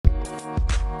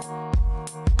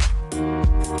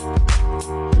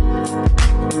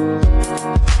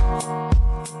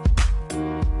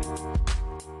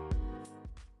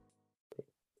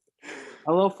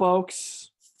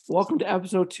folks? Welcome to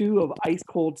episode 2 of Ice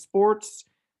Cold Sports.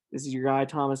 This is your guy,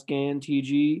 Thomas Gann,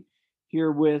 TG,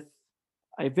 here with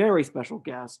a very special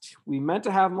guest. We meant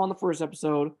to have him on the first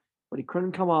episode, but he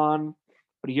couldn't come on.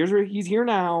 But he's here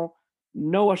now,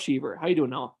 Noah Shever. How you doing,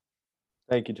 Noah?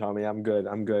 Thank you, Tommy. I'm good.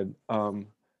 I'm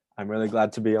really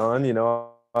glad to be on.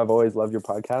 I've always loved your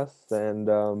podcasts, and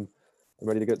I'm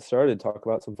ready to get started, talk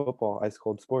about some football, ice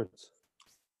cold sports.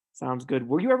 Sounds good.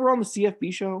 Were you ever on the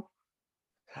CFB show?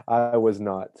 I was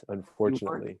not,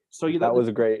 unfortunately. So that was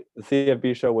great. The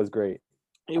CFB show was great.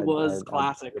 It was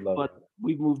classic, but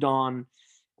we've moved on.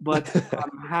 But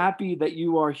I'm happy that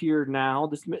you are here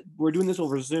now. We're doing this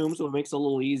over Zoom, so it makes it a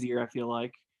little easier, I feel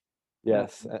like.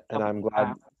 Yes, and I'm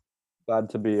glad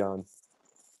to be on.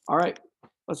 All right,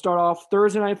 let's start off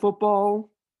Thursday Night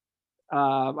Football.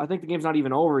 I think the game's not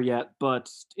even over yet, but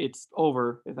it's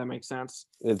over, if that makes sense.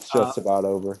 It's just about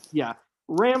over. Yeah.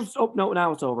 Rams,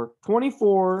 now it's over.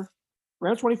 24,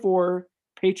 Rams 24,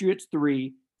 Patriots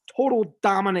 3, total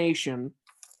domination,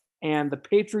 and the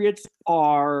Patriots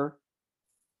are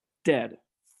dead.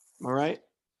 All right?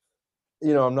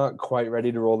 I'm not quite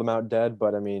ready to roll them out dead,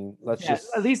 but I mean, at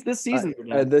least this season.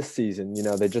 This season,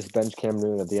 they just benched Cam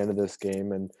Newton at the end of this game,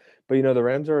 but the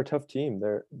Rams are a tough team.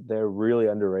 They're really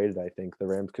underrated. I think the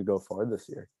Rams could go far this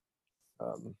year.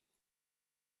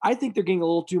 I think they're getting a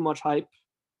little too much hype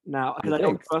now because I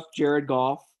don't trust Jared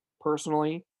Goff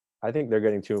personally. I think they're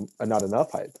getting not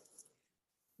enough hype.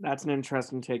 That's an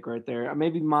interesting take right there.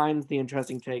 Maybe mine's the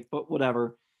interesting take, but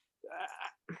whatever.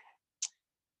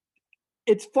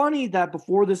 It's funny that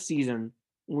before this season,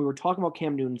 when we were talking about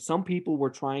Cam Newton, some people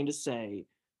were trying to say,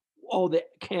 "Oh,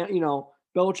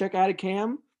 Belichick added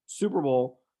Cam, Super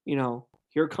Bowl.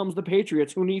 Here comes the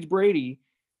Patriots. Who needs Brady?"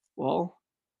 Well,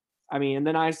 and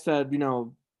then I said,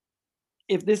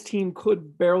 if this team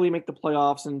could barely make the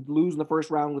playoffs and lose in the first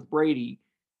round with Brady,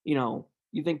 you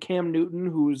think Cam Newton,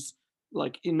 who's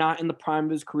not in the prime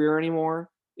of his career anymore,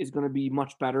 is going to be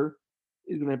much better?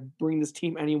 Is going to bring this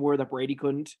team anywhere that Brady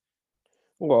couldn't?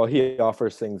 Well, he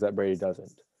offers things that Brady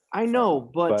doesn't. I know,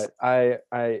 but I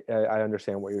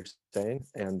understand what you're saying,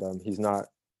 and he's not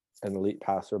an elite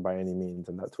passer by any means,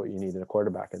 and that's what you need in a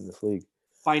quarterback in this league.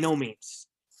 By no means.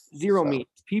 Zero means.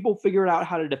 People figured out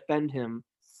how to defend him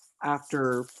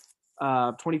after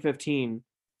 2015.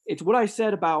 It's what I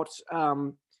said about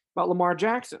Lamar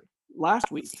Jackson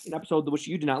last week, an episode which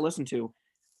you did not listen to.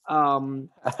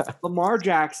 Lamar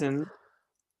Jackson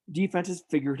defenses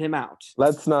figured him out.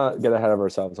 Let's not get ahead of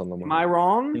ourselves on Lamar. Am I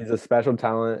wrong? He's a special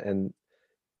talent, and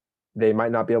they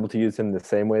might not be able to use him the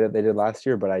same way that they did last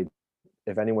year, but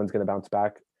if anyone's going to bounce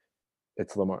back,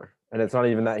 it's Lamar. And it's not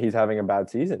even that he's having a bad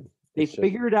season. They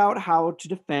figured out how to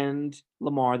defend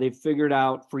Lamar. They've figured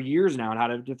out for years now how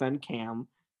to defend Cam.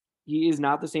 He is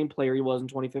not the same player he was in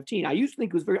 2015. I used to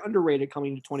think he was very underrated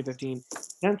coming to 2015.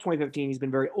 Since 2015, he's been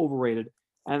very overrated,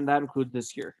 and that includes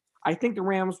this year. I think the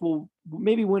Rams will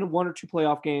maybe win 1 or 2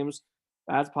 playoff games.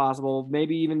 That's possible.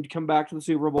 Maybe even come back to the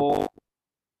Super Bowl.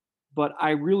 But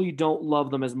I really don't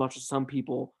love them as much as some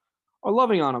people are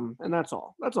loving on them, and that's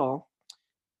all. That's all.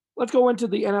 Let's go into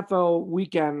the NFL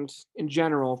weekend in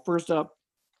general. First up,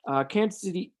 Kansas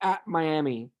City at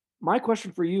Miami. My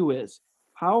question for you is,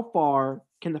 how far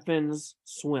can the Fins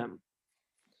swim?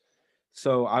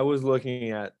 So I was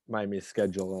looking at Miami's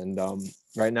schedule, and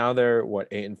right now they're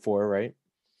 8-4, right?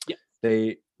 Yeah.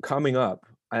 They coming up,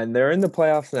 and they're in the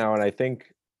playoffs now, and I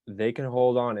think they can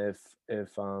hold on if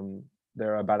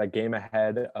they're about a game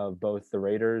ahead of both the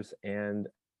Raiders and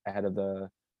ahead of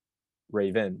the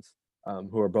Ravens,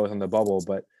 who are both on the bubble.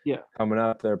 But coming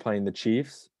up, they're playing the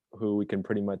Chiefs, who we can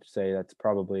pretty much say that's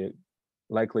probably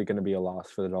likely going to be a loss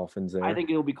for the Dolphins there. I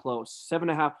think it'll be close.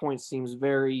 7.5 points seems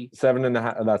very...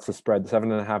 7.5, that's the spread.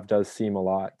 7.5 does seem a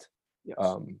lot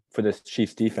for this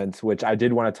Chiefs defense, which I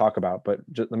did want to talk about, but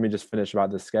let me just finish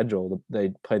about the schedule.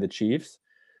 They play the Chiefs,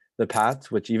 the Pats,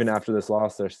 which even after this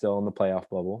loss, they're still in the playoff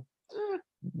bubble,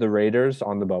 the Raiders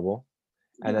on the bubble,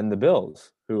 and then the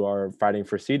Bills, who are fighting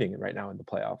for seeding right now in the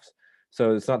playoffs.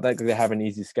 So it's not that they have an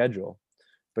easy schedule,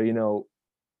 but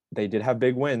they did have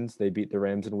big wins. They beat the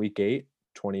Rams in week 8,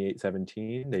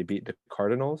 28-17. They beat the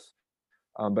Cardinals.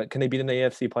 But can they beat an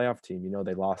AFC playoff team?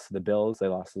 They lost to the Bills. They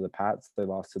lost to the Pats. They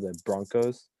lost to the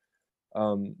Broncos.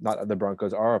 Not that the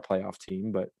Broncos are a playoff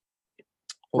team, but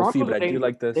we'll see. But I do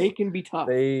like this. They can be tough.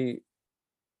 I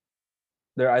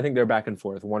think they're back and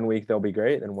forth. 1 week they'll be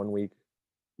great, and 1 week.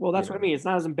 Well, that's what I mean. It's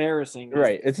not as embarrassing.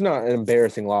 Right. It's not an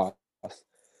embarrassing loss.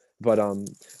 But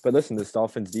listen, this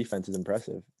Dolphins defense is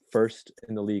impressive. First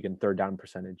in the league in third down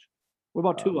percentage. What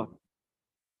about Tua?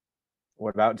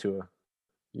 What about Tua?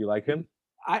 You like him?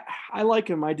 I like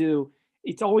him. I do.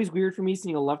 It's always weird for me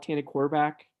seeing a left-handed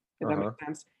quarterback, if that makes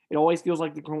sense. It always feels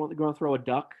like they're going to throw a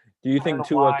duck. Do you I don't think know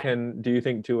Tua why. can? Do you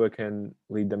think Tua can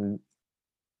lead them?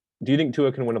 Do you think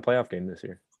Tua can win a playoff game this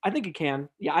year? I think it can.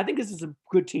 Yeah, I think this is a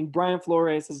good team. Brian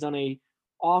Flores has done a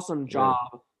awesome Yeah.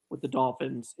 job with the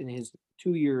Dolphins in his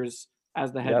 2 years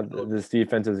as the head Yeah, coach. this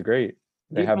defense is great.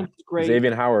 They have Defense is great.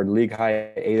 Xavier Howard, league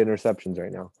high 8 interceptions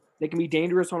right now. They can be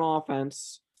dangerous on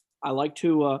offense. I like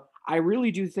Tua. I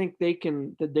really do think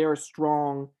that they're a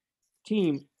strong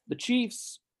team. The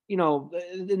Chiefs,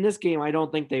 in this game, I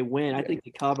don't think they win. I think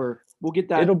they cover. We'll get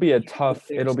that. It'll be a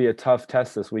tough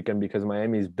test this weekend because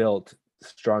Miami's built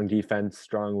strong defense,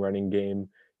 strong running game.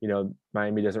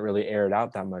 Miami doesn't really air it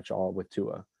out that much all with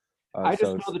Tua. I just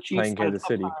So know the it's Chiefs playing had a Kansas tough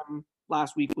City. time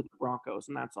last week with the Broncos,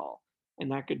 and that's all.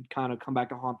 And that could kind of come back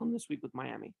to haunt them this week with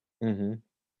Miami. Mm-hmm.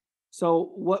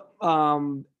 So what?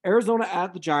 Arizona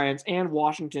at the Giants and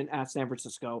Washington at San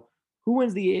Francisco. Who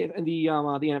wins the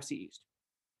NFC East?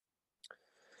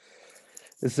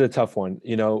 This is a tough one.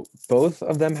 Both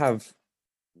of them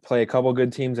play a couple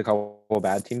good teams, a couple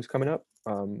bad teams coming up.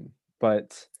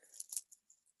 But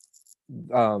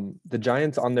the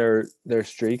Giants on their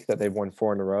streak that they've won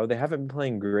 4 in a row, they haven't been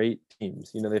playing great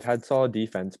teams. They've had solid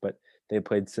defense, but they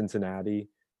played Cincinnati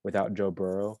without Joe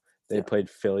Burrow. They played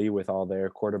Philly with all their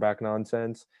quarterback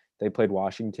nonsense. They played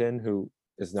Washington, who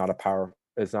is not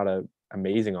a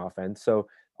amazing offense. So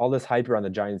all this hype around the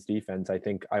Giants defense, I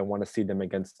think I want to see them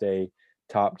against a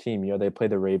top team. They play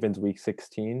the Ravens week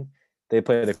 16. They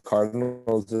play the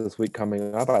Cardinals this week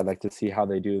coming up. I'd like to see how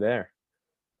they do there.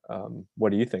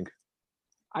 What do you think?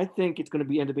 I think it's going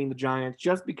to end up being the Giants,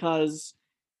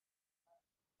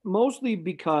 mostly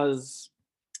because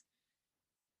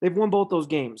they've won both those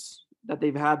games that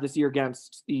they've had this year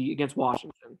against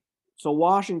Washington. So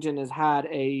Washington is at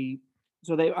a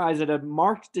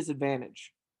marked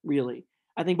disadvantage, really.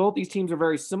 I think both these teams are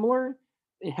very similar,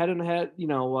 head and head.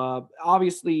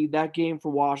 Obviously that game for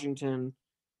Washington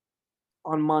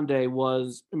on Monday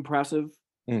was impressive.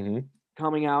 Mm-hmm.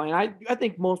 Coming out, and I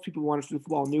think most people who watch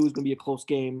football knew it was going to be a close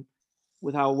game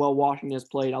with how well Washington has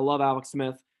played. I love Alex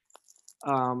Smith,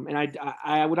 and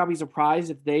I would not be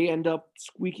surprised if they end up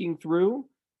squeaking through,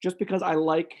 just because I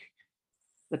like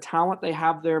the talent they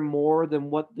have there more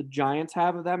than what the Giants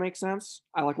have, if that makes sense.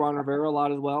 I like Ron Rivera a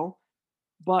lot as well,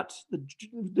 but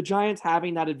the Giants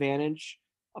having that advantage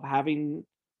of having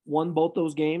won both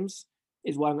those games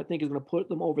is what I think is going to put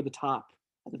them over the top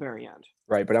at the very end.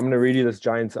 Right, but I'm going to read you this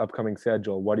Giants' upcoming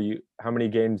schedule. How many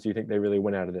games do you think they really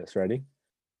win out of this? Ready?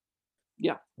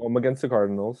 Yeah. Home against the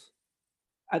Cardinals.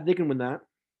 They can win that.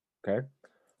 Okay.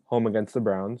 Home against the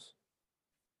Browns.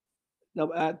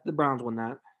 No, the Browns win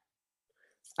that.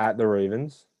 At the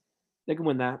Ravens. They can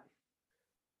win that.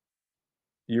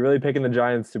 You're really picking the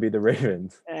Giants to beat the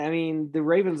Ravens. I mean, the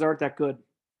Ravens aren't that good.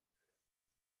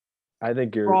 I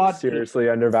think you're seriously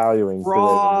undervaluing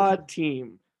fraud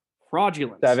team.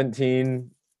 Fraudulent. 17,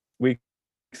 week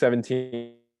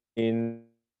 17. Say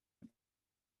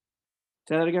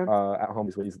that again? At home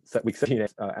is week 17.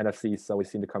 NFC so we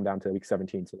seem to come down to week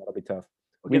 17, so that'll be tough.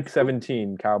 Week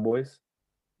 17, Cowboys.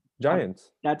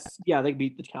 Giants. They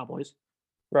beat the Cowboys.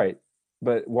 Right.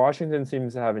 But Washington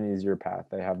seems to have an easier path.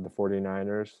 They have the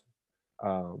 49ers,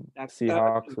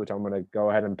 Seahawks, which I'm going to go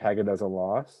ahead and peg it as a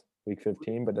loss, week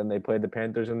 15, but then they played the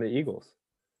Panthers and the Eagles.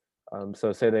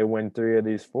 So say they win 3 of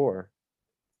these 4.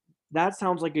 That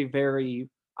sounds like I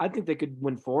think they could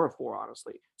win 4 of 4,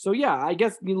 honestly. So yeah, I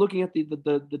guess looking at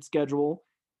the schedule,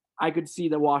 I could see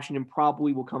that Washington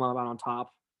probably will come out on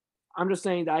top. I'm just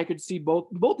saying that I could see both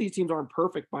these teams aren't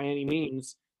perfect by any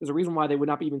means. There's a reason why they would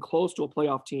not be even close to a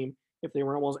playoff team if they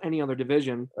were almost any other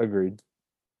division. Agreed.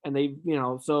 And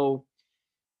so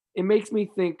it makes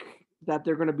me think that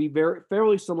they're going to be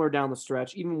fairly similar down the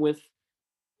stretch, even with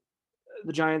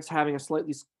the Giants having a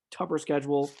slightly tougher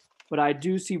schedule. But I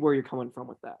do see where you're coming from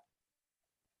with that.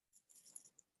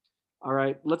 All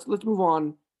right, let's move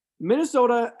on.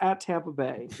 Minnesota at Tampa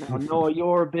Bay. Now, Noah,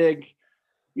 you're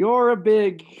a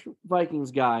big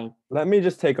Vikings guy. Let me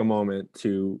just take a moment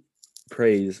to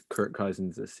praise Kirk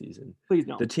Cousins this season. Please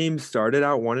don't. The team started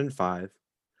out 1-5.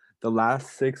 The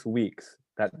last 6 weeks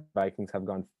that Vikings have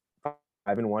gone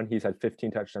 5-1. He's had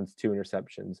 15 touchdowns, 2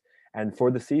 interceptions. And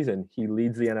for the season, he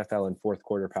leads the NFL in fourth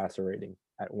quarter passer rating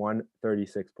at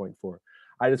 136.4.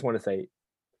 I just want to say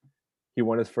he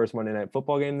won his first Monday Night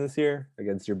Football game this year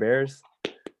against your Bears.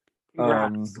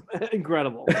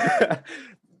 Incredible.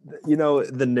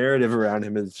 The narrative around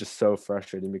him is just so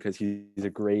frustrating because he is a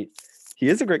great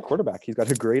quarterback. He's got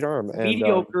a great arm. And,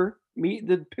 mediocre.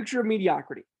 The picture of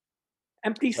mediocrity.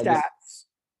 Empty stats.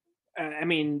 I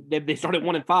mean, they started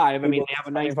 1-5. I mean, they have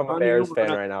a nice from a run here. Bears We're fan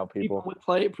gonna right now, keep people. them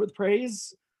with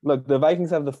praise. Look, the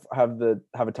Vikings have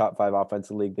a top 5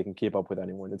 offensive league. They can keep up with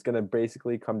anyone. It's going to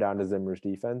basically come down to Zimmer's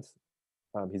defense.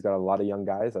 He's got a lot of young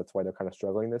guys. That's why they're kind of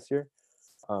struggling this year.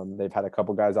 They've had a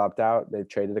couple guys opt out. They've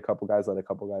traded a couple guys, let a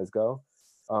couple guys go.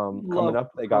 Coming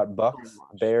up, they got Bucks,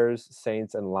 Bears,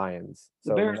 Saints, and Lions.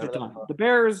 The Bears are done. The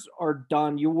Bears are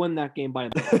done. You win that game by a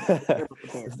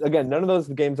bit. Again, none of those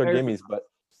games are gimmies, but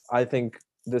I think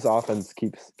this offense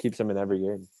keeps them in every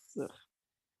game.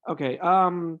 Okay.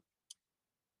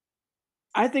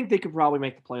 I think they could probably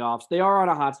make the playoffs. They are on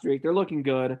a hot streak. They're looking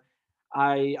good.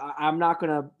 I'm not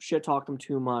gonna shit talk them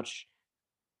too much.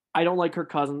 I don't like Kirk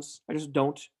Cousins. I just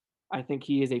don't. I think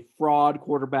he is a fraud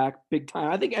quarterback, big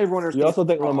time. I think everyone understands. You also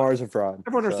think Lamar is a fraud.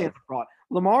 Everyone understands the fraud.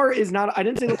 Lamar is not. I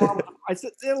didn't say Lamar. I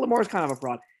said Lamar is kind of a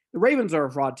fraud. The Ravens are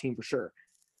a fraud team for sure.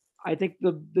 I think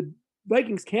the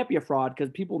Vikings can't be a fraud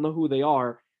because people know who they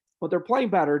are, but they're playing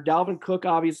better. Dalvin Cook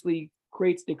obviously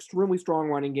creates an extremely strong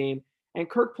running game, and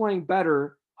Kirk playing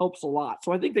better helps a lot.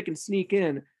 So I think they can sneak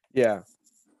in. Yeah,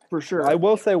 for sure. I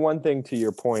will say one thing to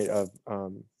your point of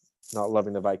not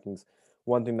loving the Vikings.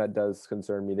 One thing that does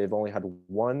concern me, they've only had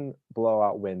one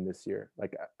blowout win this year.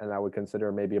 And I would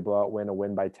consider maybe a blowout win, a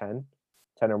win by 10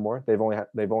 or more. They've only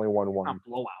won one. Not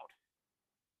blowout.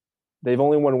 They've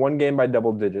only won one game by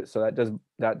double digits, so that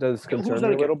does concern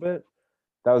me a little bit.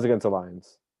 That was against the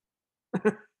Lions.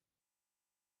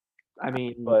 I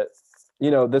mean, but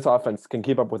this offense can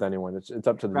keep up with anyone. It's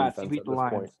up to the defense at this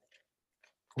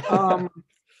point.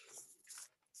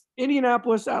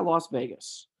 Indianapolis at Las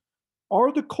Vegas. Are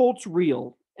the Colts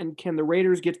real, and can the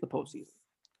Raiders get to the postseason?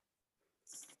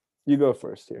 You go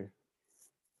first here.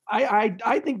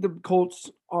 I think the Colts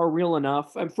are real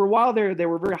enough. And for a while they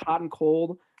were very hot and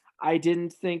cold. I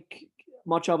didn't think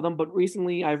much of them, but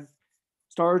recently I've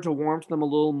started to warm to them a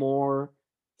little more.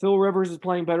 Phil Rivers is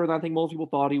playing better than I think most people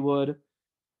thought he would.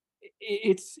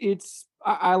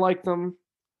 I like them.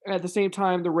 At the same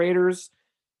time, the Raiders.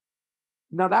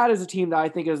 Now that is a team that I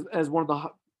think is as one of the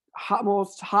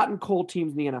most hot and cold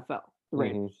teams in the NFL, the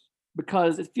Raiders,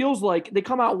 because it feels like they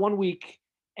come out one week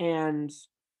and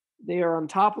they are on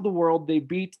top of the world. They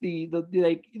beat they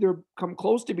either come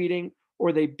close to beating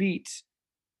or they beat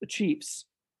the Chiefs.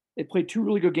 They played 2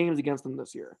 really good games against them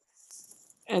this year,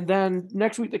 and then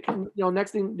next week they come.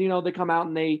 Next thing they come out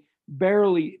and they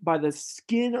barely, by the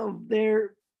skin of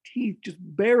their teeth, just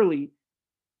barely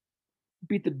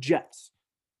beat the Jets.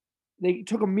 They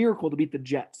took a miracle to beat the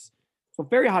Jets. So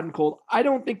very hot and cold. I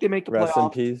don't think they make the playoffs. Rest in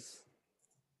peace,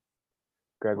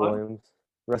 Greg Williams.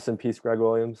 Rest in peace, Greg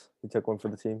Williams. He took one for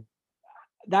the team.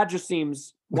 That just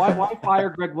seems why fire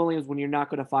Greg Williams when you're not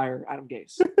going to fire Adam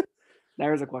Gase?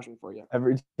 There's a question for you.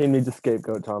 Every team needs a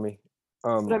scapegoat, Tommy.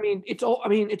 But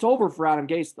it's over for Adam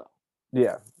Gase though.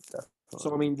 Yeah.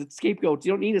 Definitely. So the scapegoats.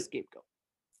 You don't need a scapegoat.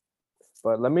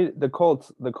 But the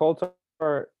Colts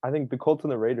are. I think the Colts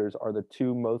and the Raiders are the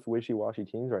 2 most wishy-washy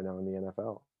teams right now in the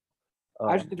NFL.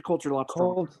 I just think the Colts are a lot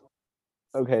stronger.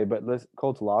 Okay, but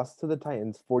Colts lost to the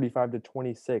Titans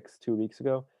 45-26 2 weeks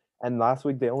ago, and last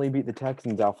week they only beat the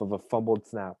Texans off of a fumbled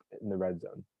snap in the red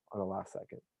zone on the last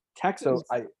second. Texans.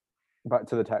 But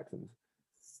to the Texans.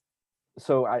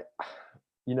 So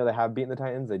they have beaten the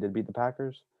Titans. They did beat the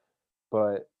Packers,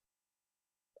 but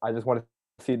I just want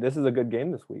to see. This is a good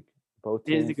game this week. Both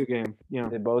teams, it is a good game. Yeah.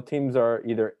 Both teams are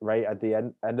either right at the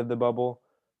end of the bubble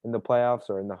in the playoffs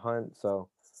or in the hunt. So.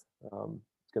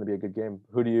 It's going to be a good game.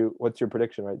 What's your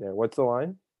prediction right there? What's the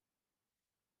line?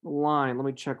 The line, let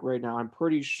me check right now. I'm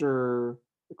pretty sure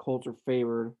the Colts are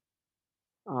favored.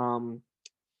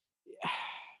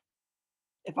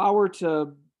 If I were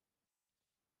to,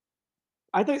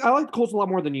 I think I like the Colts a lot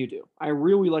more than you do. I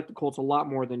really like the Colts a lot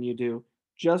more than you do,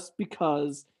 just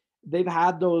because they've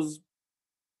had those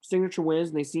signature wins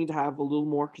and they seem to have a little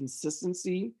more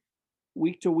consistency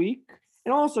week to week.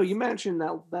 And also, you mentioned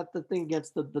that the thing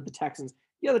against the Texans.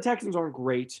 Yeah, the Texans aren't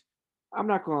great. I'm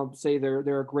not going to say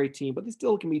they're a great team, but they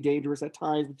still can be dangerous at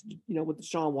times. With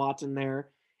Deshaun Watson there,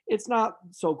 it's not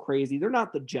so crazy. They're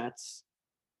not the Jets,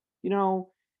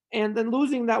 And then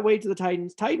losing that way to the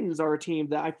Titans. Titans are a team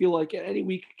that I feel like any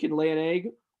week can lay an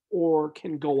egg or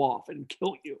can go off and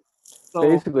kill you. So,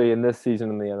 basically, in this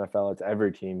season in the NFL, it's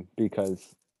every team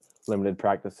because limited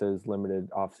practices,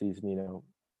 limited offseason.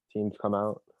 Teams come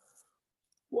out.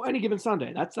 Well, any given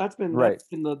Sunday. That's been right. That's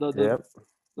been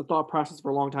the thought process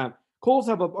for a long time. Colts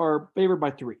are favored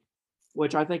by 3,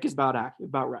 which I think is about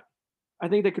right. I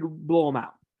think they could blow them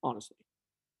out. Honestly,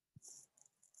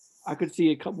 I could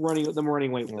see them running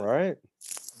away with it. All right.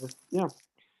 Yeah.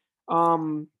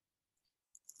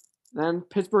 Then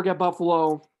Pittsburgh at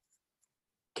Buffalo.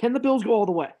 Can the Bills go all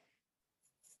the way?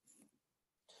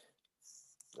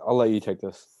 I'll let you take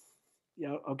this.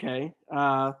 Yeah. Okay.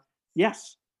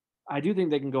 Yes, I do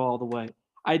think they can go all the way.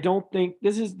 I don't think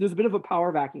there's a bit of a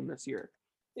power vacuum this year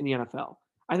in the NFL.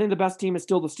 I think the best team is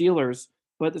still the Steelers,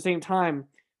 but at the same time,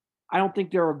 I don't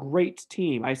think they're a great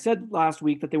team. I said last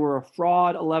week that they were a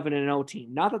fraud 11-0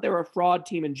 team. Not that they were a fraud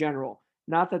team in general.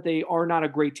 Not that they are not a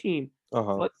great team,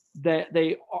 but that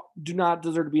they do not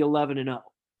deserve to be 11-0.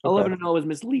 11-0 is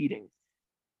misleading.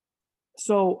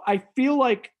 So I feel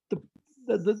like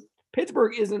the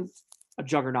Pittsburgh isn't a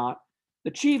juggernaut.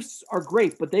 The Chiefs are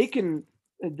great, but they can,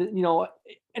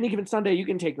 any given Sunday you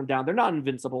can take them down. They're not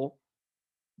invincible.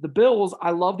 The Bills,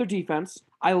 I love their defense.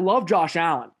 I love Josh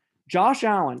Allen. Josh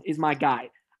Allen is my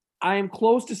guy. I am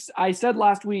close to. I said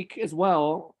last week as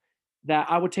well that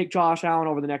I would take Josh Allen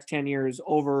over the next 10 years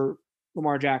over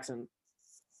Lamar Jackson.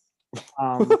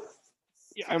 Am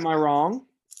I wrong?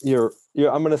 You're.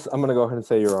 I'm gonna go ahead and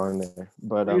say you're wrong there,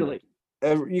 but really,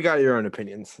 you got your own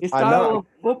opinions. His style of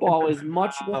football is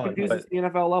much more conducive to the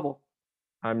NFL level.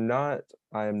 I am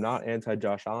not anti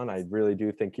Josh Allen. I really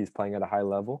do think he's playing at a high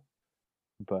level,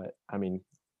 but I mean,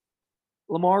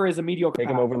 Lamar is a mediocre. Take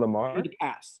him over Lamar. The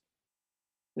pass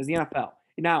is the NFL.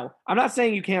 Now, I'm not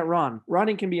saying you can't run.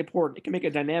 Running can be important. It can make a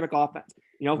dynamic offense.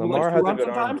 Who Lamar likes to run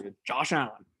sometimes? Arm, Josh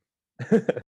Allen.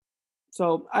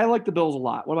 So I like the Bills a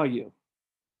lot. What about you?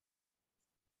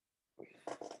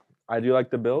 I do like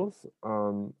the Bills.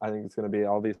 I think it's going to be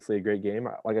obviously a great game.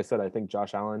 Like I said, I think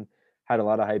Josh Allen had a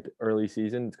lot of hype early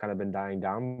season. It's kind of been dying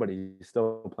down, but he's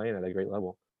still playing at a great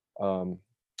level. Do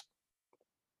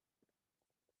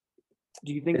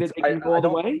you think that they can go all the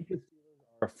way?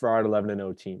 A fraud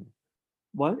 11-0 team.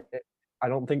 What? I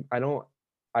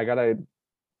gotta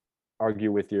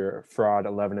argue with your fraud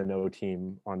 11-0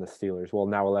 team on the Steelers. Well,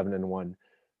 now 11-1.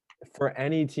 For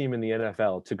any team in the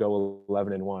NFL to go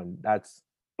 11-1, that's.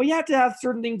 But you have to have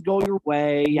certain things go your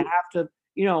way. You have to,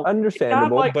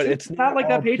 understandable, but it's not like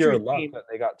that Patriots pure luck team that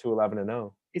they got to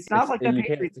 11-0. It's not like that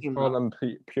Patriots team. You can't call them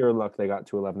pure luck. They got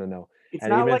to 11-0. It's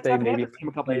not like that Patriots team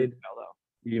a couple years ago,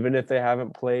 though. Even if they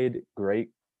haven't played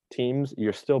great teams,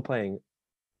 you're still playing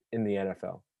in the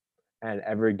NFL, and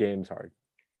every game's hard,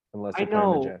 unless you're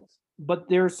playing the Jets. But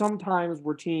there's sometimes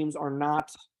where teams are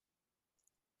not.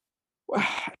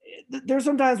 There's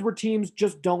sometimes where teams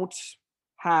just don't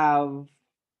have.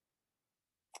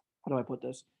 How do I put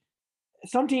this?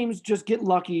 Some teams just get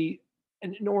lucky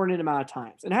an inordinate amount of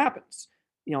times. It happens.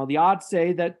 The odds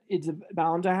say that it's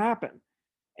bound to happen,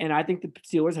 and I think the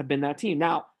Steelers have been that team.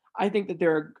 Now, I think that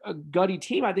they're a gutty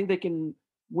team. I think they can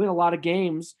win a lot of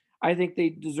games. I think they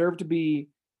deserve to be,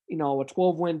 a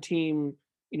 12-win team,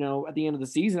 at the end of the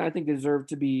season. I think they deserve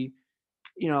to be,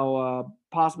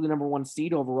 possibly the number one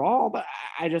seed overall. But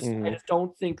I just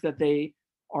don't think that they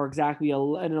are exactly an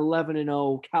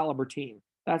 11-0 caliber team.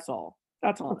 That's all.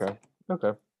 Okay.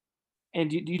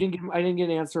 And I didn't get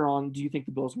an answer on. Do you think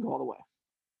the Bills can go all the way?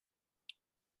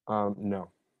 No.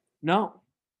 No.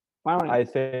 Finally. I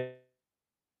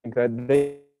think that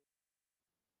they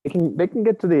can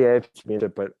get to the AFC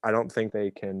Championship, but I don't think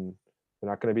they can. They're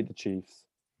not going to beat the Chiefs.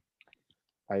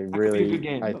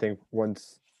 I think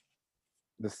once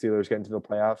the Steelers get into the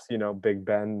playoffs, Big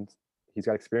Ben, he's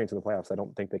got experience in the playoffs. I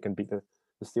don't think they can beat the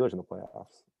Steelers in the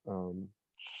playoffs.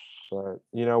 But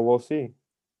we'll see.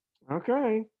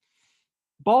 Okay.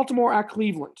 Baltimore at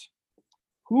Cleveland.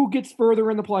 Who gets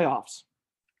further in the playoffs?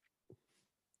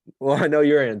 Well, I know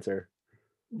your answer.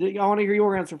 I want to hear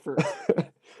your answer first.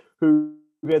 Who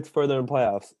gets further in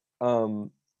playoffs?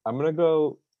 I'm gonna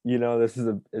go. This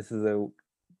is a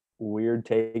weird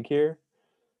take here,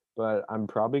 but I'm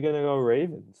probably gonna go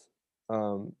Ravens.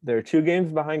 They're 2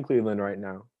 games behind Cleveland right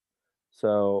now,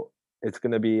 so it's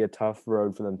gonna be a tough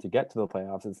road for them to get to the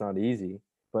playoffs. It's not easy,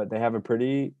 but they have a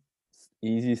pretty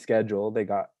easy schedule. They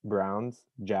got Browns,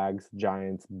 Jags,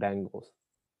 Giants, Bengals.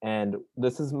 And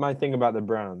this is my thing about the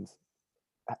Browns.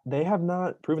 They have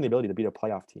not proven the ability to beat a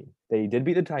playoff team. They did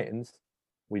beat the Titans.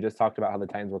 We just talked about how the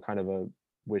Titans were kind of a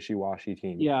wishy-washy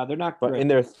team. Yeah, they're not great. But in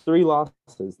their 3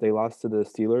 losses, they lost to the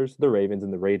Steelers, the Ravens,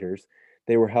 and the Raiders.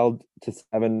 They were held to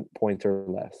 7 points or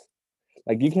less.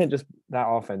 Like, you can't just – that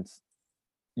offense,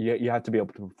 you have to be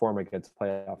able to perform against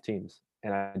playoff teams.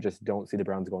 And I just don't see the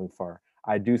Browns going far.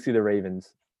 I do see the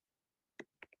Ravens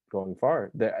going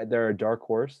far. They're a dark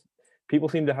horse. People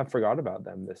seem to have forgot about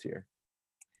them this year.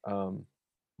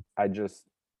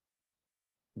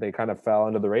 They kind of fell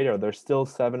under the radar. They're still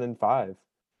 7-5,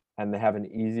 and they have an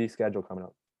easy schedule coming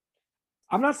up.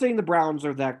 I'm not saying the Browns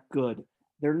are that good.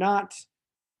 They're not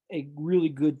a really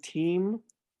good team.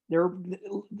 They're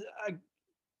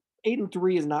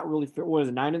 8-3 is not really fair. What is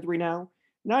it, 9-3 now?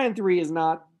 9-3 is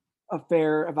not a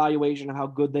fair evaluation of how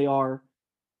good they are.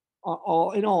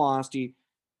 In all honesty,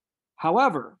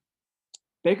 however,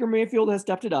 Baker Mayfield has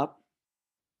stepped it up.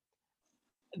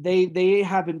 They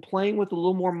have been playing with a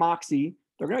little more moxie.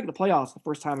 They're going to make the playoffs the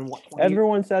first time in 20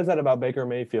 Everyone years. says that about Baker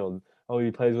Mayfield. Oh,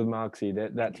 he plays with moxie.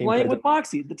 That team playing plays with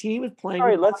moxie. The team is playing. All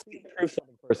right, with let's prove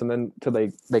something first, and then till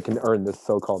they can earn this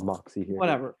so-called moxie here.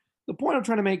 Whatever. The point I'm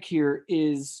trying to make here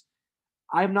is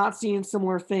I have not seen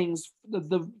similar things.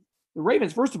 The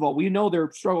Ravens, first of all, we know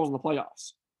their struggles in the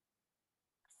playoffs.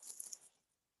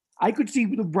 I could see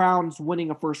the Browns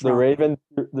winning a first round. The Ravens,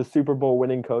 the Super Bowl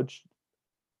winning coach,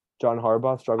 John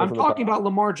Harbaugh, struggles. I'm talking about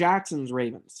Lamar Jackson's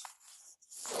Ravens.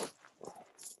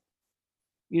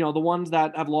 The ones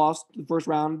that have lost the first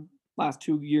round last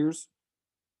 2 years.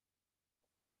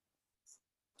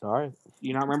 All right. Do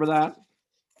you not remember that?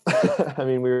 I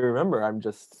mean, we remember.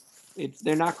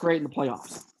 They're not great in the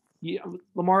playoffs.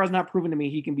 Lamar has not proven to me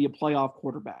he can be a playoff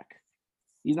quarterback.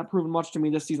 He's not proven much to me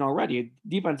this season already.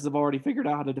 Defenses have already figured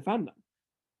out how to defend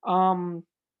them.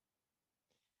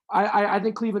 I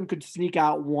think Cleveland could sneak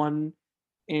out one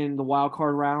in the wild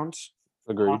card round.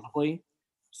 Agreed. Possibly.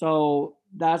 So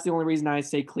that's the only reason I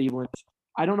say Cleveland.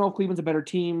 I don't know if Cleveland's a better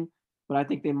team, but I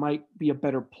think they might be a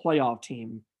better playoff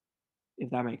team,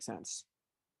 if that makes sense.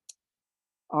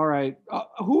 All right.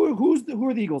 Who are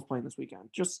the Eagles playing this weekend?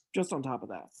 Just on top of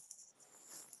that.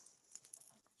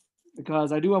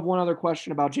 Because I do have one other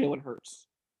question about Jalen Hurts.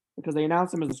 Because they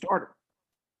announced him as a starter.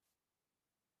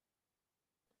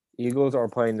 Eagles are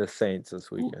playing the Saints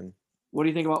this weekend. What do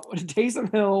you think about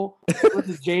Taysom Hill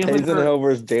versus Jalen Hurts? Taysom Hill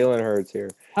versus Jalen Hurts here.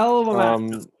 Hell of a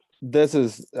match. This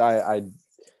is I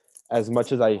as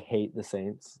much as I hate the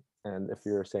Saints, and if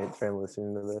you're a Saints fan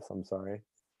listening to this, I'm sorry,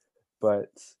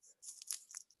 but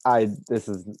this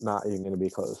is not even going to be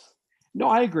close. No,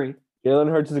 I agree. Jalen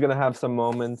Hurts is going to have some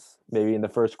moments. Maybe in the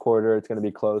first quarter, it's going to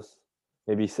be close.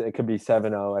 Maybe it could be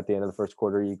 7-0 at the end of the first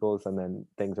quarter, Eagles, and then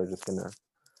things are just going to.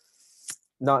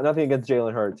 Nothing against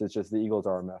Jalen Hurts. It's just the Eagles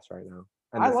are a mess right now,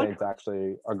 and the Saints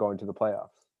actually are going to the playoffs.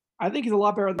 I think he's a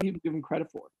lot better than people give him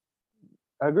credit for.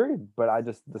 Agreed, but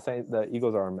the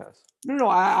Eagles are a mess. No,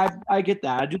 I get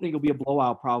that. I do think it'll be a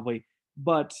blowout probably,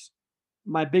 but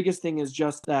my biggest thing is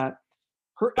just that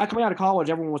coming out of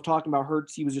college, everyone was talking about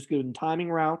Hurts. He was just good in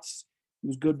timing routes. He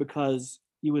was good because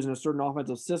he was in a certain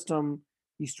offensive system.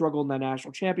 He struggled in that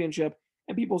national championship,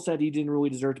 and people said he didn't really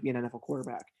deserve to be an NFL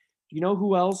quarterback. Do you know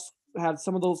who else had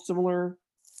some of those similar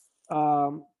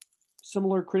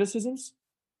criticisms?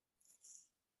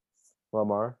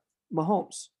 Lamar?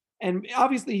 Mahomes. And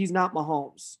obviously he's not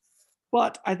Mahomes,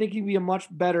 but I think he'd be a much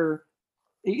better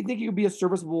 – I think he would be a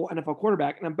serviceable NFL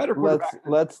quarterback and a better quarterback.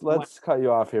 Let's cut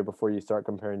you off here before you start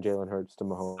comparing Jalen Hurts to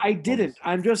Mahomes. I didn't.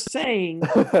 I'm just saying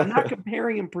I'm not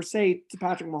comparing him per se to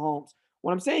Patrick Mahomes.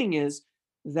 What I'm saying is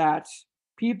that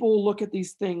people look at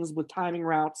these things with timing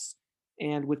routes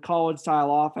and with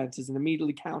college-style offenses and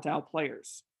immediately count out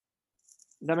players.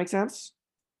 Does that make sense?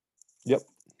 Yep.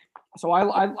 So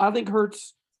I think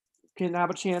Hurts can have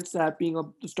a chance at being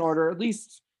the starter at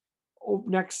least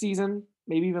next season,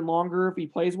 maybe even longer if he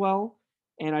plays well.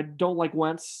 And I don't like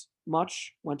Wentz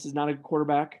much. Wentz is not a good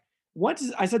quarterback.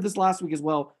 I said this last week as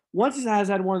well. Wentz has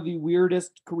had one of the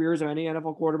weirdest careers of any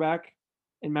NFL quarterback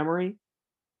in memory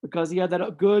because he had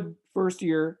that good first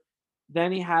year.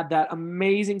 Then he had that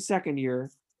amazing second year.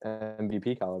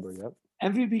 MVP caliber, yep.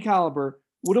 MVP caliber.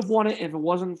 Would have won it if it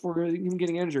wasn't for him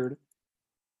getting injured.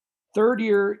 Third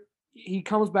year, he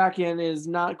comes back in, is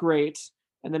not great,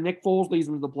 and then Nick Foles leads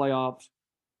him to the playoffs.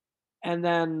 And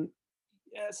then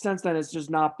since then, it's just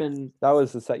not been. That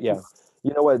was yeah.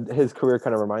 You know what his career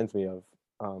kind of reminds me of?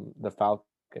 The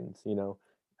Falcons.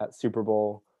 At Super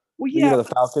Bowl. Well, yeah. The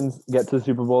Falcons get to the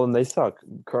Super Bowl and they suck.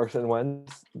 Carson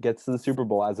Wentz gets to the Super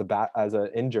Bowl as a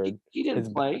injured. He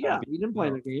didn't play. Yeah, he didn't play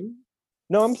in the game.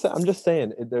 No, I'm just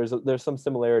saying there's some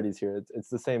similarities here. It's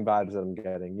the same vibes that I'm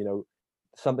getting.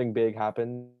 Something big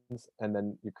happens and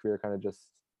then your career kind of just.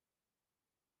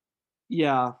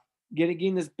 Yeah,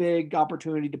 getting this big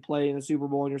opportunity to play in the Super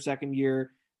Bowl in your second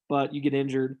year, but you get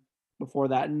injured before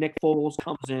that. And Nick Foles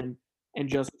comes in and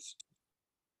just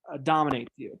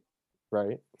dominates you.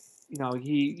 Right.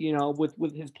 He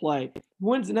with his play, he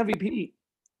wins an MVP,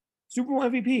 Super Bowl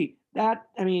MVP.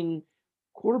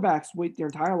 Quarterbacks wait their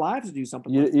entire lives to do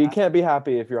something. You can't be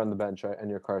happy if you're on the bench, right? And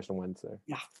you're Carson Wentz there.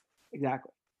 Yeah,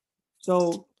 exactly.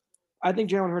 So I think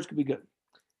Jalen Hurts could be good.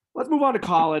 Let's move on to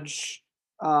college.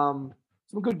 Some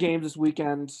good games this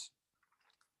weekend.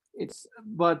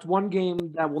 But one game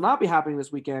that will not be happening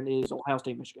this weekend is Ohio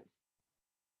State, Michigan.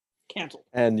 Canceled.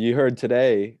 And you heard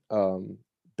today,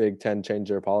 Big Ten changed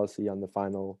their policy on the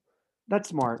final That's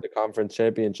smart. the conference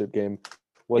championship game.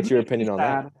 What's your opinion on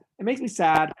that? It makes me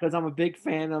sad because I'm a big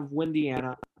fan of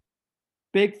Windiana.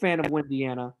 Big fan of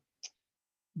Windiana.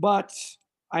 But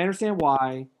I understand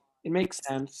why. It makes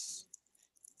sense.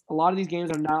 A lot of these games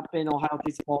have not been Ohio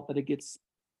State's fault that it gets,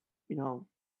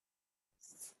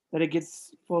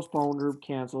 postponed or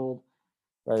canceled.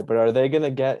 Right, but are they going to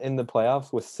get in the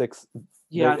playoffs with 6?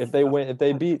 Yeah. If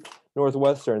they beat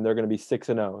Northwestern, they're going to be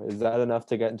 6-0. Is that enough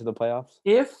to get into the playoffs?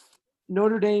 If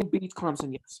Notre Dame beats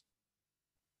Clemson, yes.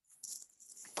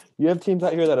 You have teams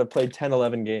out here that have played 10,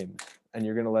 11 games, and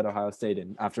you're going to let Ohio State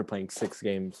in after playing 6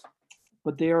 games.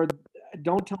 But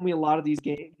don't tell me a lot of these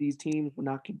teams will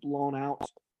not get blown out.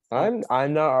 I'm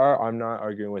not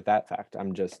arguing with that fact.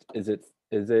 I'm just is it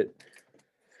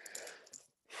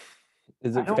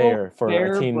fair for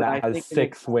a team that has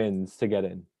 6 wins to get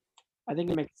in? I think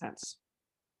it makes sense.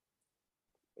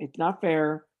 It's not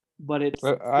fair, but it's.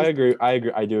 I agree. I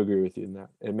do agree with you in that.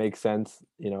 It makes sense.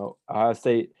 Ohio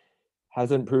State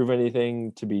hasn't proven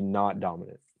anything to be not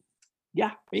dominant.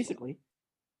 Yeah, basically.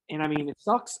 And I mean, it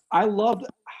sucks. I love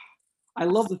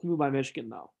this move by Michigan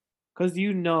though, because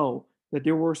that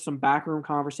there were some backroom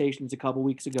conversations a couple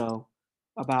weeks ago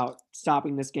about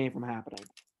stopping this game from happening.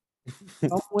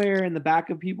 Somewhere in the back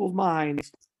of people's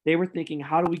minds, they were thinking,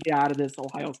 how do we get out of this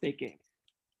Ohio State game?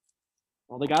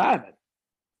 Well, they got out of it.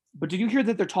 But did you hear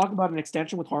that they're talking about an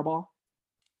extension with Harbaugh?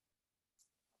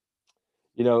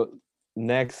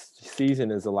 Next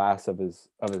season is the last of his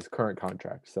current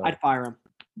contract. So I'd fire him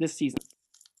this season.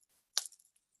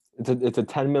 It's a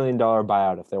 $10 million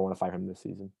buyout if they want to fire him this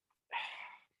season.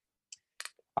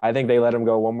 I think they let him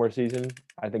go one more season.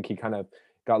 I think he kind of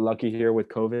got lucky here with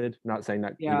COVID. Not saying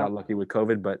that he got lucky with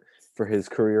COVID, but for his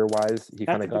career-wise, he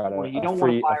kind of got a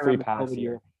free pass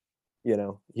here.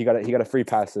 He got a free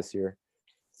pass this year.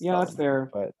 Yeah, that's fair.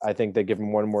 But I think they give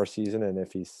him one more season, and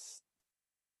if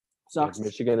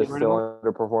Michigan is still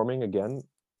underperforming again,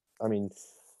 I mean,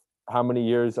 how many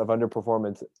years of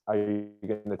underperformance are you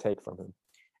going to take from him?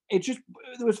 It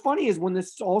was funny is when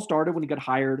this all started, when he got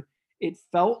hired, it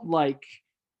felt like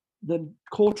the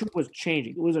culture was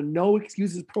changing. It was a no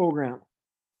excuses program.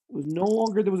 It was no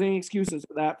longer there was any excuses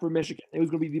for Michigan. It was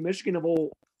going to be the Michigan of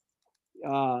old.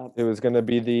 It was going to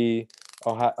be the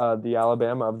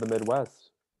Alabama of the Midwest.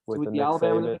 With the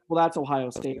Alabama, that's Ohio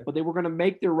State. But they were going to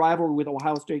make their rivalry with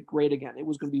Ohio State great again. It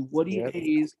was going to be Woody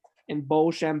Hayes and Bo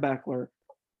Schembechler,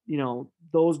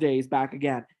 those days back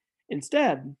again.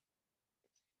 Instead,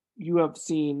 you have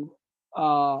seen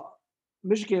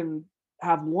Michigan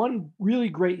have one really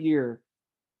great year,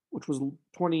 which was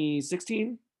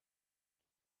 2016,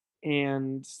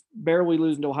 and barely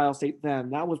losing to Ohio State then.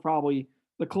 That was probably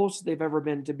the closest they've ever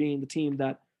been to being the team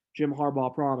that Jim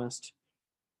Harbaugh promised.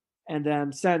 And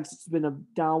then since it's been a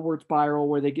downward spiral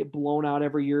where they get blown out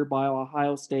every year by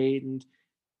Ohio State. And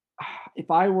if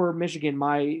I were Michigan,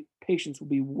 my patience would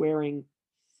be wearing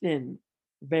thin,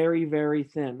 very, very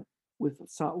thin with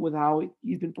how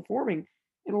he's been performing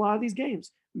in a lot of these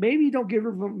games. Maybe you don't get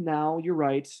rid of him now. You're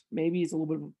right. Maybe it's a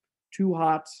little bit too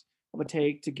hot of a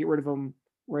take to get rid of him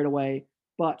right away.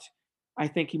 But I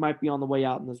think he might be on the way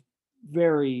out in this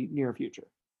very near future.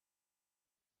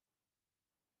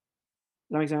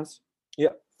 Does that make sense? Yeah,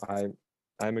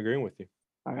 I'm agreeing with you.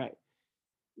 All right.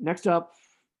 Next up,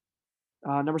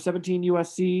 number 17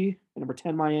 USC and number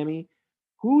 10 Miami.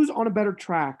 Who's on a better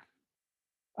track?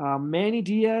 Manny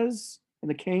Diaz and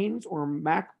the Canes or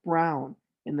Mac Brown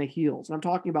and the Heels? And I'm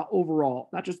talking about overall,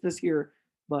 not just this year,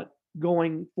 but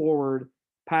going forward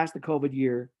past the COVID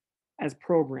year as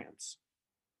programs.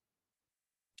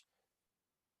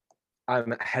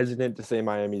 I'm hesitant to say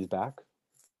Miami's back.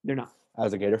 They're not.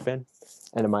 As a Gator fan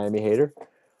and a Miami hater.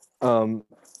 And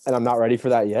I'm not ready for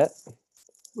that yet.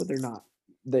 But they're not.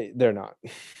 They're not.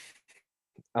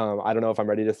 I don't know if I'm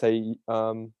ready to say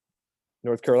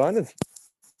North Carolina's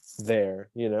there,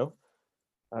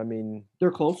 I mean,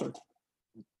 they're closer.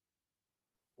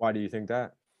 Why do you think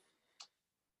that?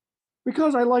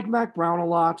 Because I like Mac Brown a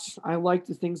lot. I like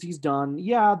the things he's done.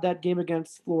 Yeah, that game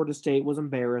against Florida State was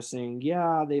embarrassing.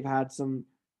 Yeah, they've had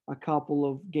a couple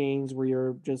of games where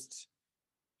you're just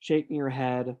shaking your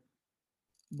head.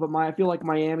 But I feel like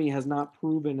Miami has not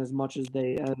proven as much as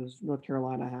North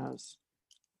Carolina has.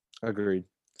 Agreed.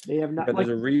 They have not. But there's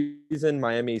a reason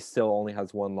Miami still only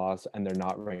has one loss and they're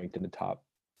not ranked in the top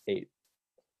 8.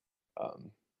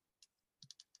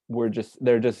 They're just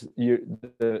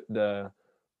the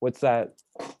what's that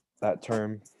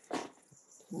term?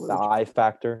 The I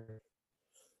factor.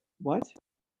 What?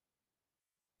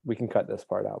 We can cut this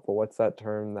part out, but what's that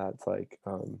term that's like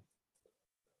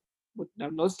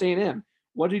No, staying in.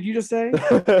 What did you just say?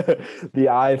 The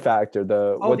eye factor.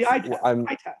 The eye test.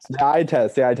 Eye test. The eye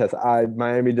test. The eye test.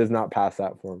 Miami does not pass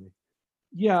that for me.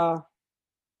 Yeah,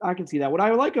 I can see that. What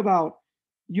I like about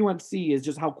UNC is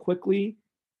just how quickly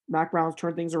Mac Brown's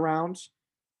turned things around.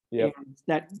 Yeah.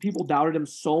 That people doubted him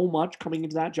so much coming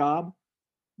into that job,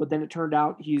 but then it turned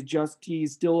out he's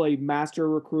still a master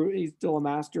recruit. He's still a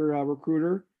master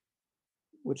recruiter,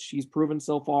 which he's proven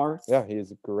so far. Yeah, he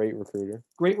is a great recruiter.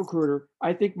 Great recruiter.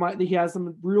 I think he has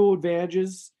some real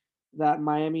advantages that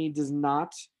Miami does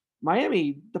not.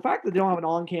 Miami, the fact that they don't have an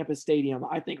on-campus stadium,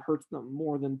 I think hurts them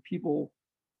more than people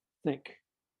think,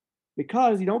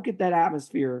 because you don't get that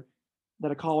atmosphere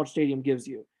that a college stadium gives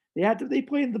you. They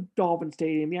play in the Dolphin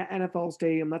Stadium, yeah, NFL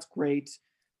Stadium, that's great,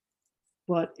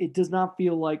 but it does not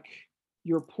feel like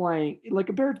you're playing like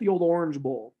compared to the old Orange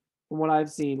Bowl from what I've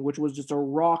seen, which was just a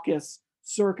raucous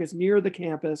circus near the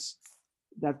campus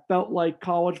that felt like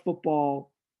college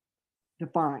football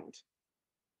defined.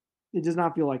 It does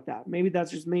not feel like that. Maybe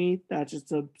that's just me. That's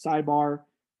just a sidebar.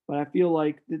 But I feel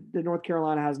like the North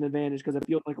Carolina has an advantage because it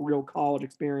feels like a real college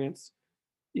experience.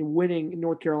 Winning in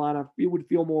North Carolina, it would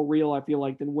feel more real, I feel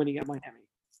like, than winning at Miami.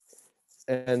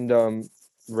 And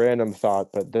random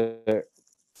thought, but the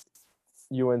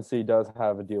UNC does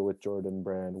have a deal with Jordan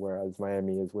Brand, whereas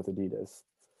Miami is with Adidas.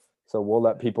 So we'll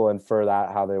let people infer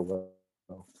that how they will.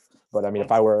 But I mean,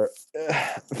 if I were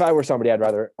somebody, I'd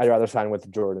rather sign with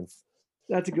Jordan.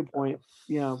 That's a good point.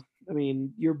 Yeah, I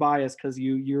mean, you're biased because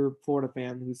you're a Florida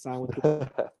fan who signed with the.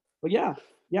 But yeah,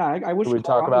 I wish. Can we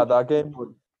talk about that game?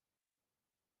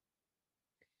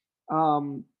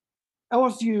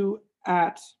 LSU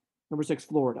at number 6,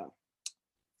 Florida.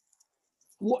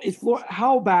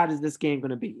 How bad is this game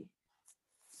going to be?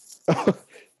 I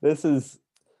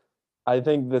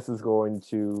think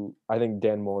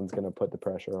Dan Mullen's going to put the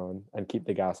pressure on and keep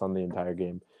the gas on the entire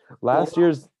game. Last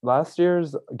year's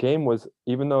game was,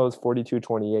 even though it was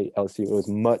 42-28 LSU, it was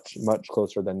much, much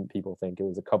closer than people think. It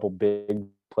was a couple big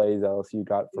plays LSU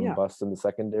got from busts in the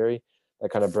secondary that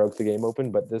kind of broke the game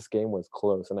open, but this game was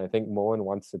close. And I think Mullen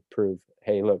wants to prove,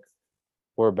 hey, look,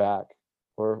 we're back.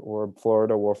 We're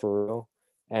Florida, we're for real.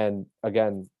 And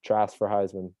again, Trask for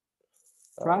Heisman.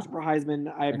 Trask for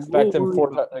Heisman.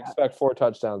 Expect 4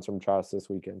 touchdowns from Trask this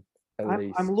weekend.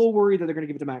 I'm a little worried that they're going to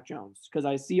give it to Mac Jones because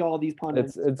I see all these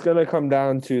pundits. It's going to come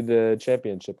down to the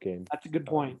championship game. That's a good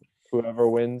point. Whoever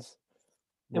wins.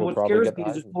 And what scares me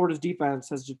is just Florida's defense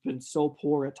has just been so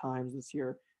poor at times this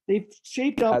year. They've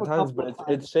shaped up at times, but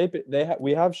it's shaped.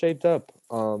 We have shaped up.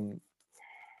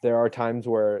 There are times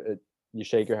where you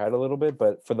shake your head a little bit,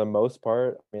 but for the most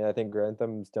part, I mean, I think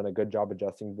Grantham's done a good job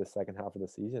adjusting to the second half of the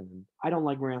season. I don't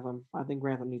like Grantham. I think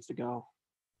Grantham needs to go.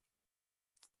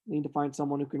 They need to find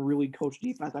someone who can really coach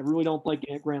defense. I really don't like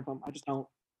Grantham. I just don't.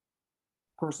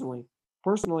 Personally.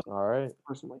 All right.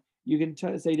 Personally, you can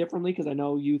say differently because I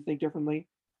know you think differently.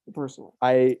 Personally,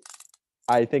 I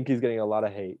think he's getting a lot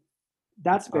of hate.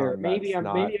 That's fair. Maybe I'm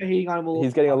hating on him a little.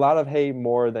 He's getting a lot of hate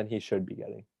more than he should be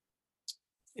getting.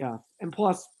 Yeah, and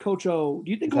plus, Coach O.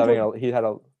 Do you think Do you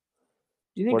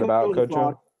think? What about Coach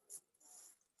O?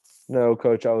 No,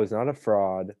 Coach O is not a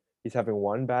fraud. He's having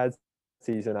one bad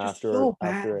season after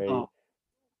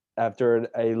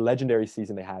a legendary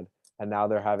season they had, and now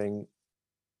they're having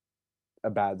a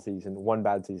bad season. One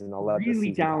bad season. I'll let really this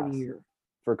season down pass year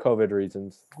for COVID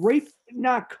reasons. Great,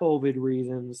 not COVID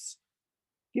reasons.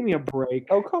 Give me a break.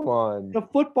 Oh, come on. The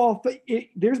football.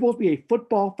 There's supposed to be a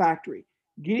football factory.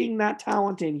 Getting that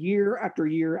talent in year after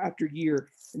year after year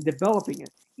and developing it,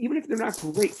 even if they're not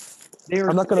great.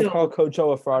 I'm not going to call Coach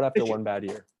O a fraud after one bad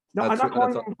year. No, I'm not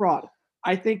calling him a fraud.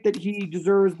 I think that he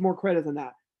deserves more credit than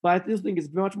that. But I just think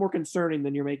it's much more concerning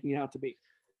than you're making it out to be.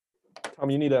 Tom,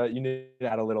 you need to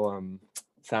add a little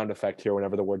sound effect here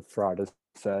whenever the word fraud is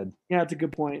said. Yeah, that's a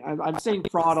good point. I'm saying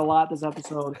fraud a lot this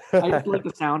episode. I just like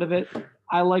the sound of it.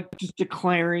 I like just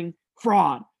declaring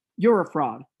fraud. You're a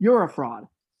fraud. You're a fraud.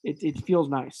 It feels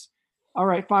nice. All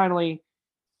right, finally,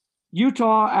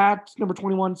 Utah at number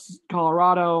 21,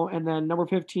 Colorado, and then number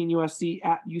 15, USC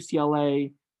at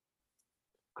UCLA.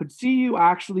 Could CU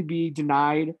actually be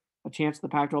denied a chance at the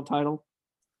Pac-12 title?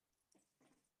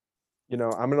 I'm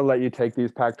going to let you take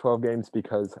these Pac-12 games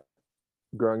because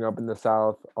growing up in the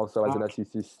South, also as an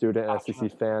SEC student and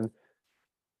SEC fan,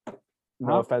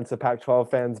 no offense to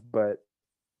Pac-12 fans, but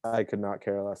I could not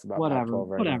care less about Pac-12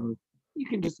 right now. You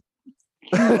can just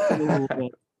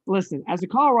listen, as a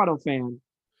Colorado fan,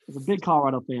 as a big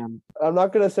Colorado fan. I'm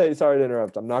not going to say, sorry to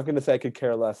interrupt, I'm not going to say I could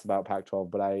care less about Pac-12,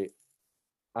 but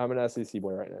I'm an SEC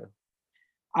boy right now.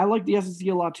 I like the SEC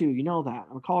a lot too. You know that.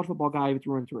 I'm a college football guy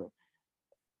through and through.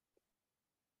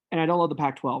 And I don't love the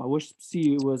Pac-12. I wish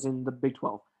CU was in the Big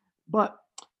 12. But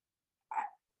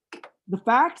the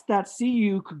fact that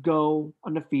CU could go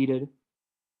undefeated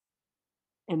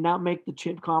and not make the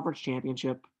conference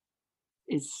championship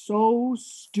is so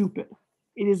stupid.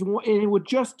 And it would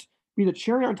just be the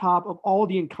cherry on top of all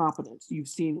the incompetence you've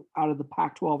seen out of the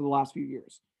Pac-12 in the last few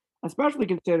years, especially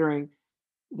considering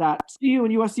that CU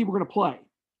and USC were going to play.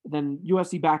 Then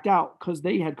USC backed out because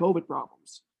they had COVID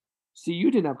problems.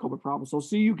 CU didn't have COVID problems, so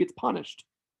CU gets punished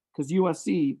because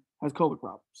USC has COVID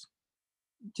problems.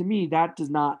 To me, that does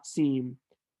not seem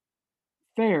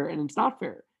fair, and it's not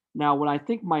fair. Now, what I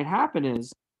think might happen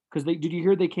is because did you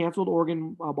hear they canceled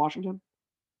Oregon Washington?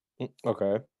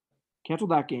 Okay.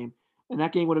 Canceled that game, and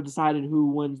that game would have decided who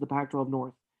wins the Pac-12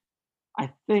 North.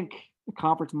 I think the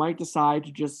conference might decide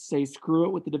to just say screw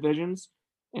it with the divisions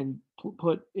and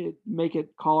make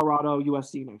it Colorado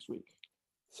USC next week.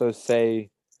 So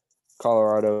say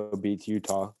Colorado beats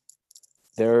Utah,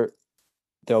 they'll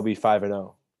be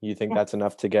 5-0. You think that's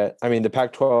enough to get? I mean, the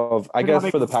Pac-12. I guess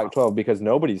for the Pac-12 because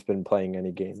nobody's been playing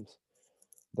any games.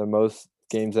 The most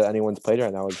games that anyone's played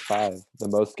right now is 5. The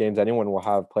most games anyone will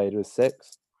have played was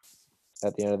 6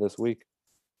 at the end of this week.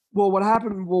 Well, what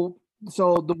happened?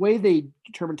 So the way they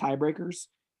determine tiebreakers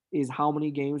is how many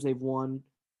games they've won.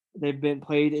 They've been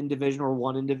played in division or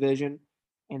won in division,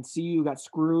 and CU got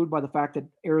screwed by the fact that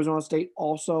Arizona State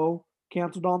also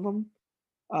canceled on them.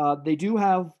 They do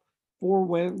have 4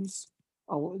 wins.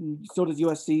 So does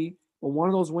USC. But one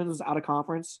of those wins was out of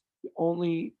conference. The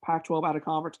only Pac-12 out of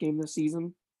conference game this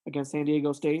season against San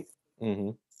Diego State. Mm-hmm.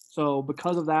 So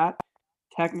because of that,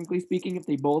 technically speaking, if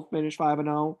they both finish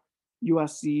 5-0,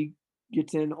 USC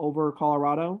gets in over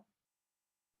Colorado.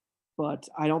 But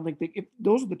I don't think if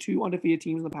those are the 2 undefeated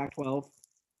teams in the Pac-12,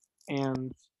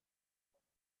 and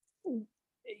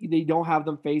they don't have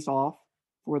them face off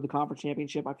for the conference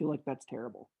championship, I feel like that's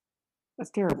terrible. That's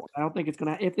terrible. I don't think it's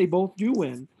gonna. If they both do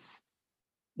win,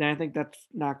 then I think that's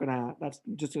not gonna. That's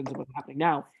just ends up happening.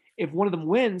 Now, if one of them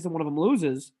wins and one of them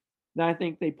loses, then I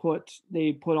think they put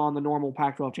on the normal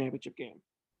Pac-12 championship game.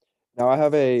 Now I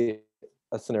have a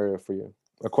scenario for you,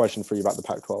 a question for you about the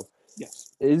Pac-12.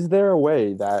 Yes. Is there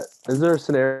a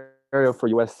scenario for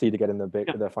USC to get in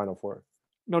the Final Four?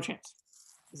 No chance.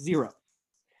 0.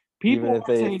 People even if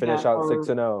they finish out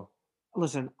 6-0.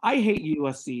 Listen, I hate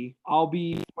USC. I'll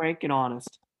be frank and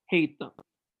honest. Hate them.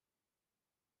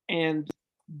 And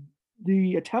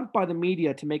the attempt by the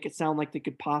media to make it sound like they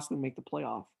could possibly make the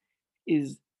playoff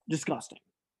is disgusting.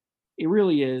 It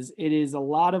really is. It is a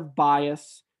lot of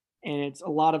bias, and it's a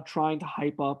lot of trying to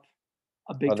hype up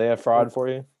a big. Are they a fraud for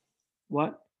you?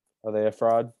 What? Are they a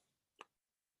fraud?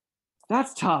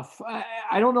 That's tough.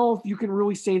 I don't know if you can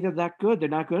really say they're that good. They're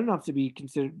not good enough to be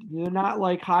considered. They're not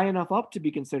like high enough up to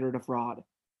be considered a fraud.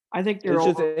 I think they're. It's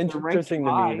just interesting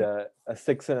to me that a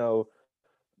 6-0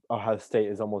 Ohio State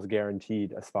is almost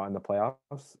guaranteed a spot in the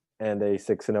playoffs, and a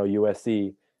 6-0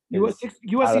 USC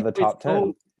is out of the top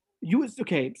 10.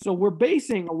 Okay, so we're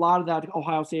basing a lot of that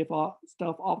Ohio State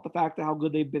stuff off the fact of how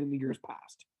good they've been in the years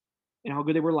past, and how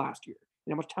good they were last year,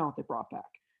 and how much talent they brought back.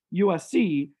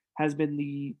 USC has been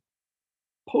the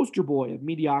poster boy of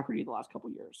mediocrity the last couple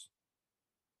of years,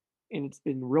 and it's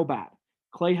been real bad.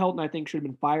 Clay Helton, I think, should have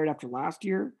been fired after last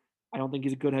year. I don't think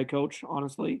he's a good head coach,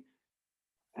 honestly.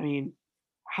 I mean,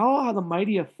 how have the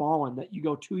mighty have fallen that you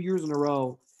go 2 years in a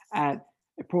row at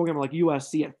a program like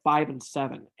USC at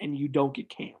 5-7 and you don't get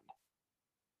canned?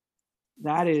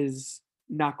 That is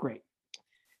not great.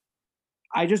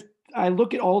 I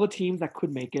look at all the teams that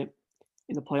could make it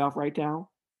in the playoff right now,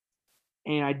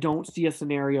 and I don't see a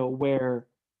scenario where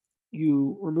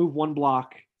you remove one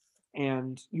block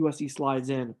and USC slides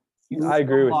in. I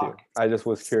agree with you. I just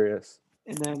was curious.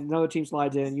 And then another team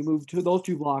slides in. You move to those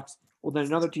 2 blocks. Well, then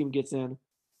another team gets in.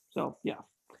 So, yeah.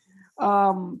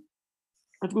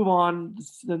 Let's move on.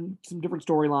 Then some different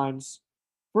storylines.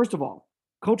 First of all,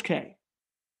 Coach K.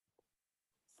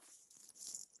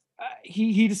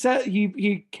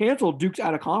 He canceled Duke's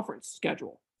out of conference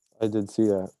schedule. I did see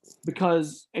that.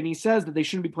 And he says that they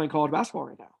shouldn't be playing college basketball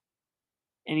right now.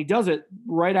 And he does it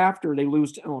right after they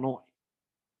lose to Illinois.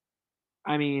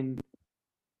 I mean,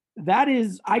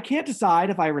 I can't decide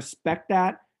if I respect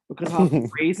that because of how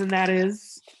brazen that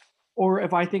is, or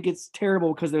if I think it's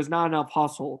terrible because there's not enough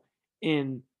hustle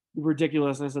in the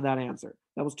ridiculousness of that answer.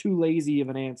 That was too lazy of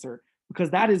an answer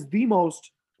because that is the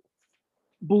most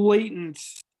blatant,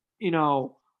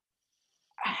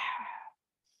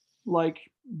 like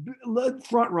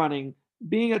front running,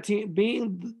 being a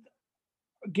team,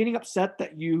 getting upset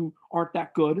that you aren't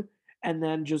that good, and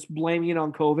then just blaming it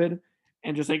on COVID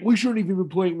and just like we shouldn't even be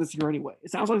playing this year anyway. It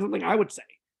sounds like something I would say.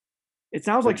 It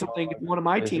sounds like something if one of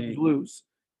my teams lose.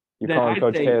 You calling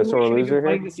Coach K a sore loser here?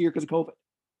 Playing this year because of COVID.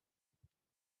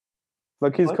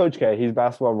 Look, he's What? Coach K. He's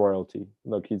basketball royalty.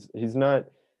 Look, he's not.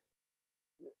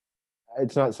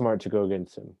 It's not smart to go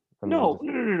against him. No.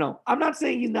 I'm not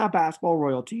saying he's not basketball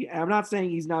royalty, and I'm not saying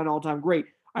he's not an all-time great.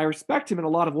 I respect him in a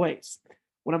lot of ways.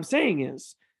 What I'm saying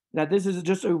is that this is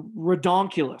just a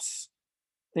redonkulous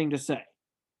thing to say,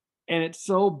 and it's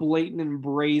so blatant and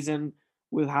brazen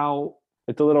with how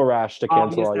It's a little rash to cancel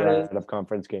obvious all that your is. out of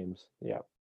conference games. Yeah.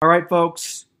 All right,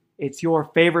 folks, it's your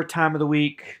favorite time of the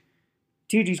week.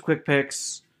 TG's Quick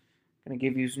Picks. Going to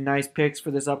give you some nice picks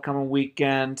for this upcoming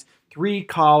weekend. 3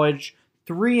 college,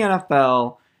 3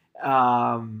 NFL.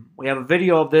 We have a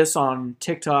video of this on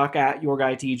TikTok at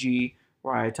YourGuyTG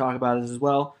where I talk about this as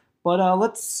well. But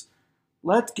let's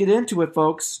get into it,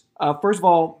 folks. First of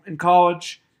all, in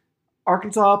college,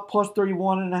 Arkansas plus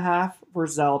 31.5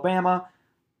 versus Alabama.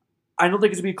 I don't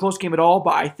think it's going to be a close game at all,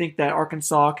 but I think that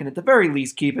Arkansas can at the very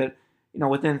least keep it,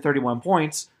 within 31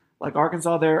 points. Like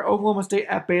Arkansas there. Oklahoma State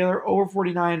at Baylor, over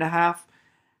 49.5.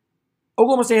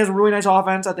 Oklahoma State has a really nice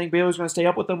offense. I think Baylor's going to stay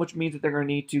up with them, which means that they're going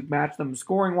to need to match them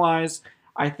scoring-wise.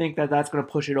 I think that that's going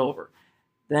to push it over.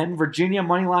 Then Virginia,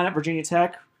 money line at Virginia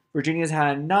Tech. Virginia's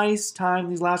had a nice time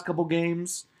these last couple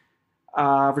games.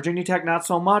 Virginia Tech, not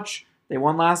so much. They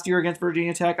won last year against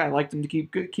Virginia Tech. I like them to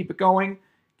keep it going.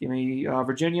 Give me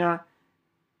Virginia.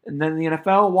 And then the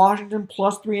NFL, Washington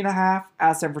plus 3.5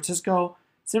 at San Francisco.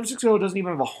 San Francisco doesn't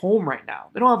even have a home right now.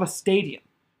 They don't have a stadium.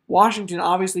 Washington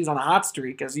obviously is on a hot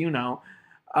streak, as you know.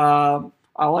 I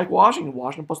like Washington.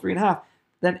 Washington plus 3.5.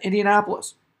 Then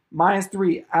Indianapolis,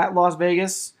 -3 at Las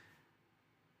Vegas.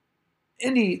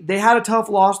 Indy, they had a tough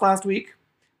loss last week.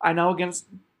 I know against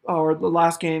the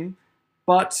last game,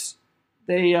 but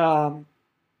they. I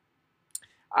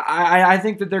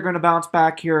think that they're going to bounce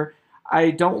back here.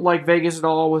 I don't like Vegas at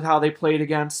all with how they played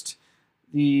against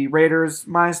the Raiders.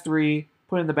 -3,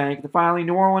 put in the bank. And finally,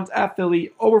 New Orleans at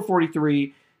Philly, over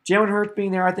 43. Jalen Hurts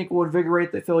being there, I think, will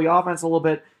invigorate the Philly offense a little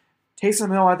bit.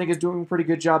 Taysom Hill, I think, is doing a pretty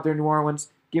good job there in New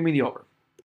Orleans. Give me the over.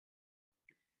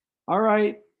 All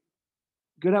right.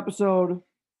 Good episode.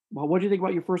 Well, what do you think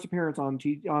about your first appearance on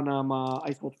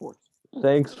Ice Cold Sports?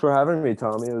 Thanks for having me,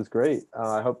 Tommy. It was great.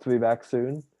 I hope to be back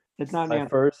soon. It's not an My answer.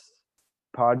 first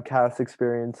podcast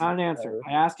experience. Not an answer.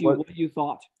 I asked you what you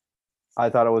thought. I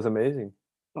thought it was amazing.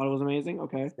 Thought it was amazing?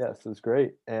 Okay. Yes, it was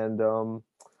great. And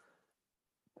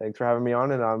thanks for having me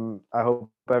on. And I hope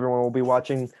everyone will be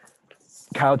watching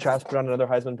Kyle Trask put on another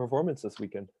Heisman performance this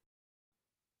weekend.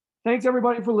 Thanks,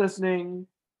 everybody, for listening.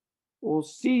 We'll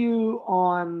see you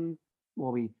on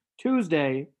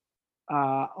Tuesday.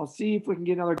 I'll see if we can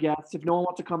get another guest. If no one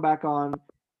wants to come back on,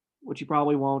 which he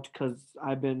probably won't because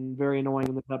I've been very annoying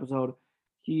in this episode,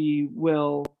 he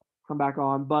will come back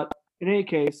on. But in any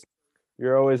case,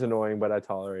 you're always annoying, but I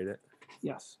tolerate it.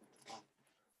 Yes.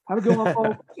 Have a good one,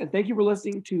 folks. And thank you for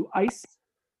listening to Ice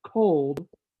Cold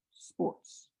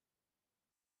Sports.